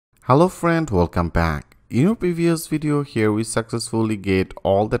Hello friend, welcome back. In our previous video here we successfully get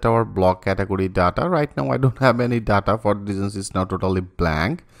all that our block category data. Right now I don't have any data, for reasons it's now totally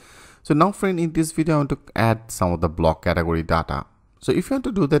blank. So now friend, in this video I want to add some of the block category data. So if you want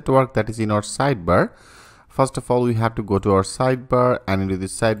to do that work, that is in our sidebar. First of all, we have to go to our sidebar, and into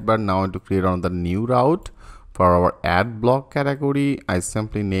this sidebar now I want to create another new route. For our add block category, I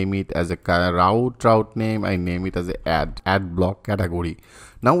simply name it as a route name. I name it as a add block category.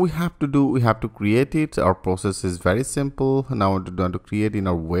 Now we have to create it. Our process is very simple. Now I want to create in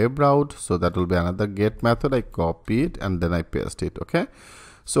our web route. So that will be another get method. I copy it and then I paste it. Okay.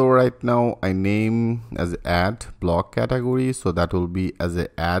 So right now I name as add block category. So that will be as a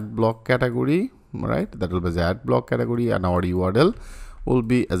add block category, right? That will be as add block category, and our URL will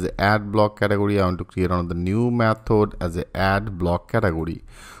be as a add block category. I want to create another new method as a add block category.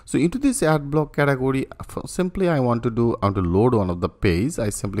 So into this add block category, simply I want to load one of the page.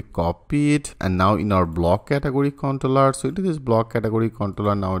 I simply copy it, and now in our block category controller, so into this block category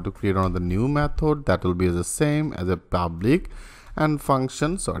controller now I want to create another new method that will be the same as a public and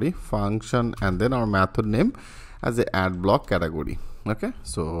function, and then our method name as a add block category. Okay,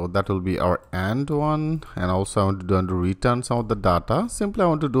 so that will be our and one. And also I want to return some of the data. Simply I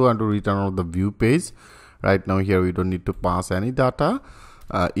want to return on the view page. Right now here we don't need to pass any data.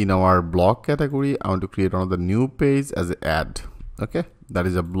 In our block category I want to create another new page as a add. Okay, that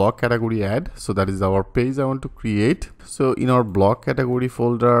is a block category add. So that is our page I want to create. So in our block category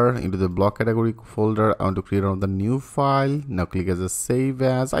folder, into the block category folder, I want to create another new file. Now click as a save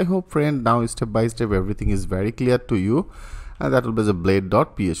as. I hope friend now step by step everything is very clear to you. And that will be the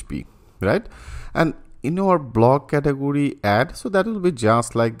blade.php, right? And in our block category add, so that will be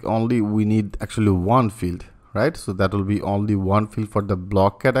just like only we need actually one field, right? So that will be only one field for the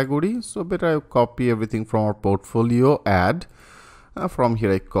block category. So better I copy everything from our portfolio add. From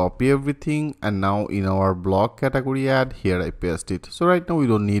here I copy everything, and now in our block category add, here I paste it. So right now we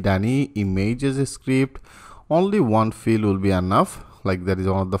don't need any images script, only one field will be enough. Like that is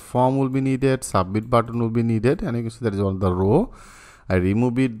one of the form will be needed, submit button will be needed, and you can see that is one of the row. I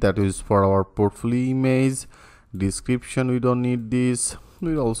remove it. That is for our portfolio image. Description, we don't need this.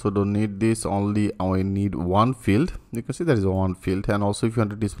 We also don't need this. Only I need one field. You can see that is one field. And also if you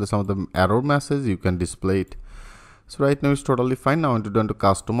want to display some of the error message, you can display it. So right now it's totally fine. Now I want to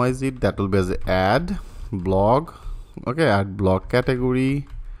customize it. That will be as a add blog. Okay, add blog category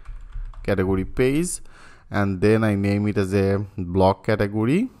page. And then I name it as a block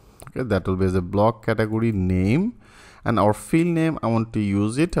category. Okay, that will be as a block category name. And our field name, I want to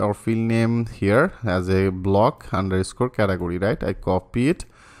use it, our field name here as a block underscore category, right? I copy it.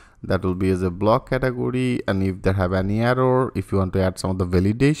 That will be as a block category. And if there have any error, if you want to add some of the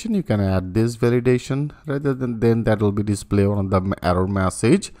validation, you can add this validation rather than then that will be displayed on the error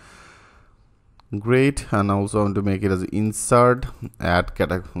message. Great. And also I want to make it as insert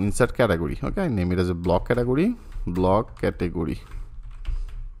category. Okay, name it as a block category.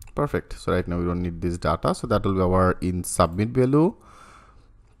 Perfect. So right now we don't need this data, so that will be our in submit value.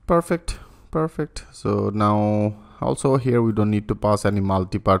 Perfect. So now also here we don't need to pass any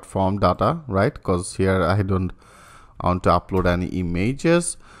multi-part form data, right? Because here I don't want to upload any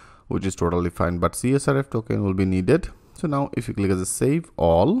images, which is totally fine, but CSRF token will be needed. So now if you click as a save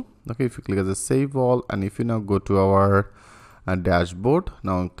all, okay, if you click as a save all, and if you now go to our dashboard,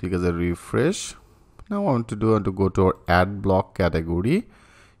 now click as a refresh. Now I want to go to our add block category.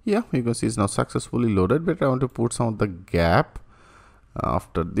 Yeah, you can see it's now successfully loaded, but I want to put some of the gap.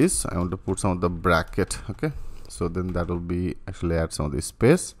 After this I want to put some of the bracket. Okay, so then that will be actually add some of the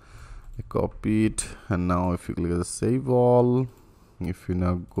space. I copy it, and now if you click as a save all, if you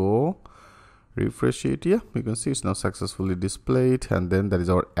now go refresh it, yeah, you can see it's now successfully displayed. And then that is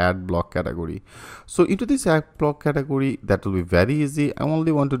our add block category. So into this add block category, that will be very easy. I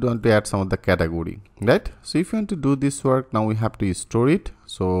only want to add some of the category, right? So if you want to do this work, now we have to store it.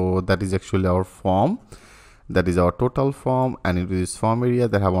 So that is actually our form, that is our total form. And into this form area,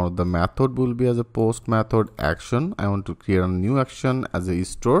 that have one of the method will be as a post method action. I want to create a new action as a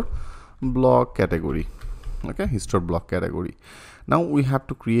store block category. Okay, store block category. Now we have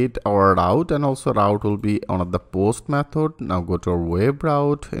to create our route, and also route will be one of the post method. Now go to our web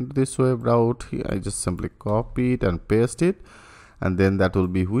route. Into this web route here, I just simply copy it and paste it, and then that will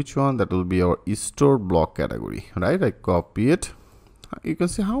be which one? That will be our store block category, right? I copy it. You can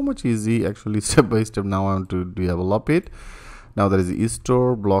see how much easy actually step by step now I want to develop it. Now there is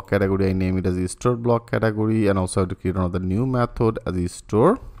store block category. I name it as store block category, and also I have to create another new method as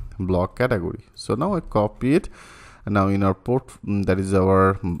store block category. So now I copy it, And now in our that is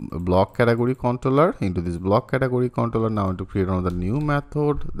our block category controller. Into this block category controller, now I want to create another new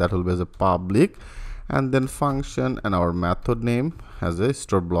method that will be as a public, and then function and our method name as a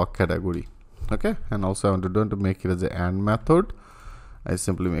store block category. Okay, and also I want to make it as a AND method. I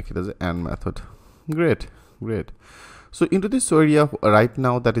simply make it as a AND method. Great. So into this area right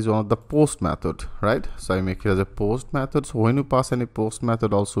now, that is one of the post method, right? So I make it as a post method. So when you pass any post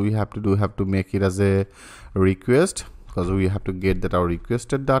method, also we have to make it as a request, because we have to get that our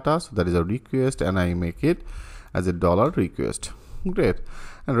requested data. So that is a request, and I make it as a $request. Great.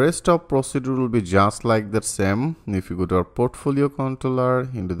 And rest of procedure will be just like the same. If you go to our portfolio controller,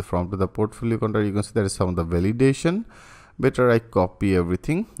 into the from to the portfolio controller, you can see there is some of the validation. Better I copy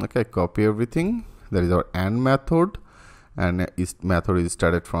everything. Okay, copy everything. That is our AND method, and method is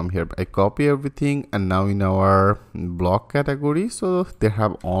started from here. I copy everything, and now in our block category, so they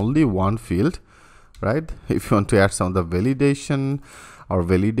have only one field, right? If you want to add some of the validation,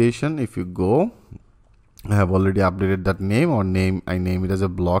 if you go, I have already updated that name, or name, I name it as a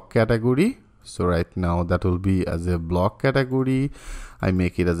block category. So right now that will be as a block category. I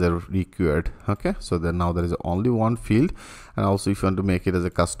make it as a required. Okay, so then now there is only one field. And also if you want to make it as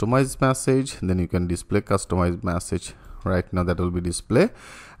a customized message, then you can display customized message. Right now that will be display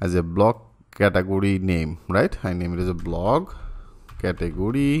as a block category name, right? I name it as a blog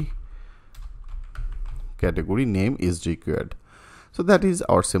category name is required. So that is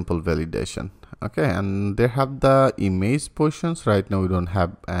our simple validation. Okay, and they have the image portions. Right now we don't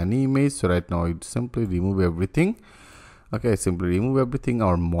have any image, so right now I simply remove everything. Okay, simply remove everything.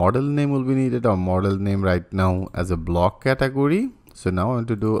 Our model name will be needed. Our model name right now as a block category. So now I want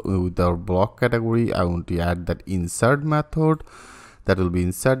to do with our block category, I want to add that insert method that will be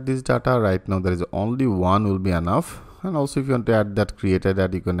insert this data. Right now there is only one will be enough. And also if you want to add that created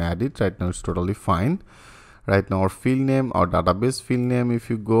that, you can add it. Right now it's totally fine. Right now our field name, our database field name, if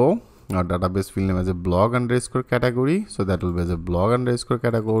you go, our database field name as a blog underscore category. So that will be as a blog underscore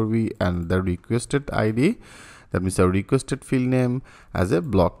category, and the requested ID, that means our requested field name as a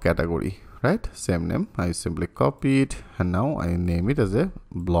block category, right? Same name. I simply copy it, and now I name it as a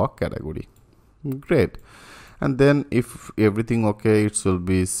block category. Great. And then if everything okay, it will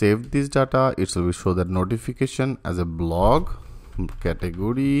be saved this data. It will be show that notification as a blog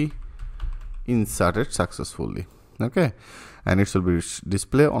category inserted successfully. Okay, and it will be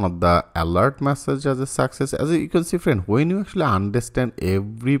display one of the alert message as a success. As you can see, friend, when you actually understand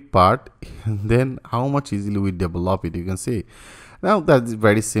every part, then how much easily we develop it, you can see. Now that's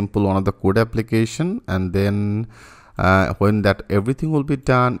very simple, one of the code application. And then when that everything will be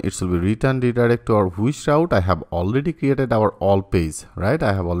done, it will be return redirect to our which route. I have already created our all page, right?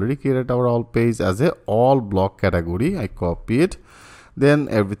 I have already created our all page as a all block category. I copy it, then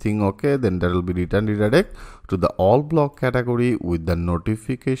everything okay, then that will be return redirect to the all block category with the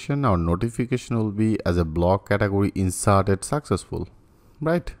notification. Our notification will be as a block category inserted successful,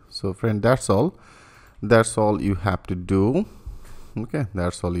 right? So friend, that's all you have to do. Okay,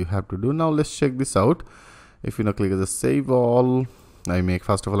 that's all you have to do. Now let's check this out. If you now click as a save all, I make,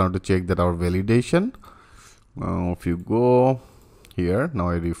 first of all I want to check that our validation. If you go here, now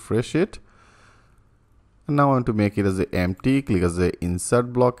I refresh it, and now I want to make it as a empty. Click as a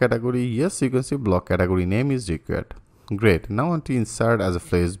insert block category. Yes, you can see block category name is required. Great. Now I want to insert as a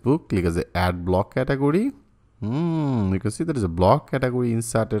Facebook. Click as a add block category. You can see there is a block category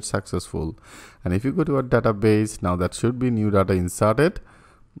inserted successful. And if you go to our database, now that should be new data inserted.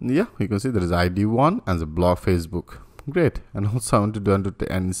 Yeah, you can see there is ID1 as a block Facebook. Great. And also I want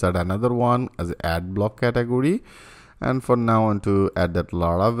to insert another one as a add block category. And for now I want to add that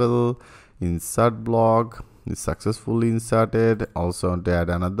Laravel insert block is successfully inserted. Also I want to add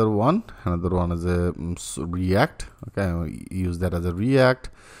another one as a React. Okay, I use that as a React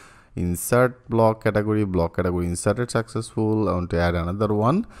insert block category inserted successful. I want to add another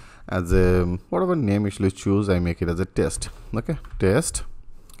one as a whatever name you should choose. I make it as a test. Okay, test,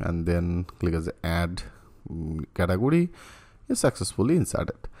 and then click as a add category is successfully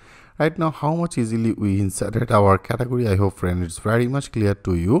inserted. Right now how much easily we inserted our category, I hope friend it's very much clear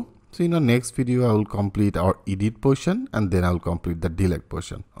to you. So in our next video I will complete our edit portion, and then I will complete the delete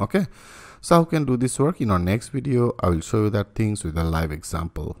portion. Okay, so how can do this work? In our next video I will show you that things with a live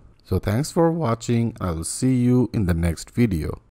example. So thanks for watching. I will see you in the next video.